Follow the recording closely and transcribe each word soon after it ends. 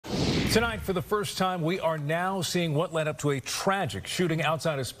Tonight, for the first time, we are now seeing what led up to a tragic shooting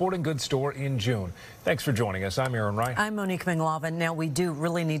outside a sporting goods store in June. Thanks for joining us. I'm Aaron Wright. I'm Monique Minglavin. Now, we do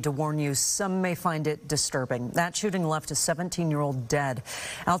really need to warn you, some may find it disturbing. That shooting left a 17-year-old dead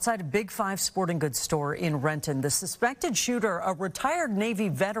outside a Big Five sporting goods store in Renton. The suspected shooter, a retired Navy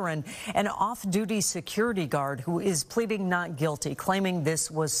veteran and off-duty security guard who is pleading not guilty, claiming this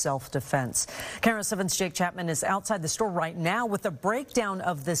was self-defense. CAIR 7's Jake Chapman is outside the store right now with a breakdown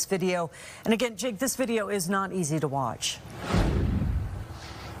of this video. And again, Jake, this video is not easy to watch.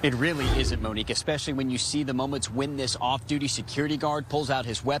 It really isn't, Monique, especially when you see the moments when this off-duty security guard pulls out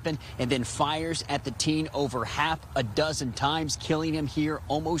his weapon and then fires at the teen over half a dozen times, killing him here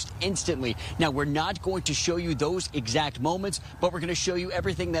almost instantly. Now, we're not going to show you those exact moments, but we're going to show you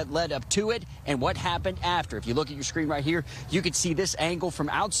everything that led up to it and what happened after. If you look at your screen right here, you can see this angle from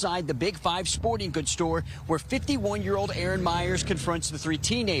outside the Big Five sporting goods store where 51-year-old Aaron Myers confronts the three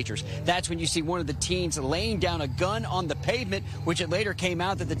teenagers. That's when you see one of the teens laying down a gun on the pavement, which it later came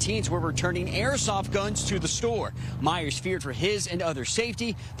out that the teens were returning airsoft guns to the store. Myers feared for his and others'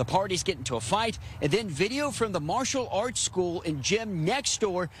 safety. The parties get into a fight, and then video from the martial arts school and gym next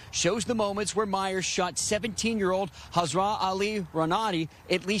door shows the moments where Myers shot 17-year-old Hasrul Rohani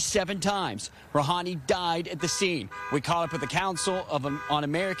at least 7 times. Rohani died at the scene. We caught up with the Council on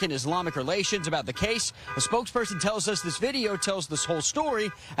American Islamic Relations about the case. A spokesperson tells us this video tells this whole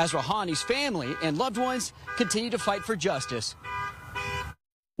story as Rohani's family and loved ones continue to fight for justice.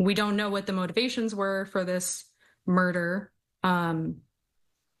 We don't know what the motivations were for this murder. I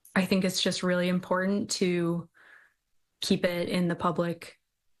think it's just really important to keep it in the public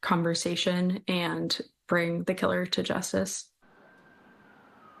conversation and bring the killer to justice.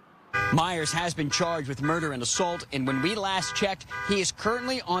 Myers has been charged with murder and assault, and when we last checked, he is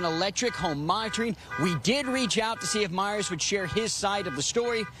currently on electric home monitoring. We did reach out to see if Myers would share his side of the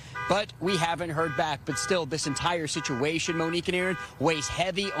story, but we haven't heard back. But still, this entire situation, Monique and Aaron, weighs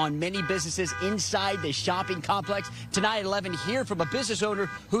heavy on many businesses inside the shopping complex. Tonight at 11, hear from a business owner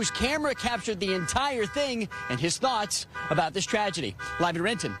whose camera captured the entire thing and his thoughts about this tragedy. Live in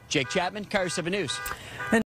Renton, Jake Chapman, CAIR 7 News.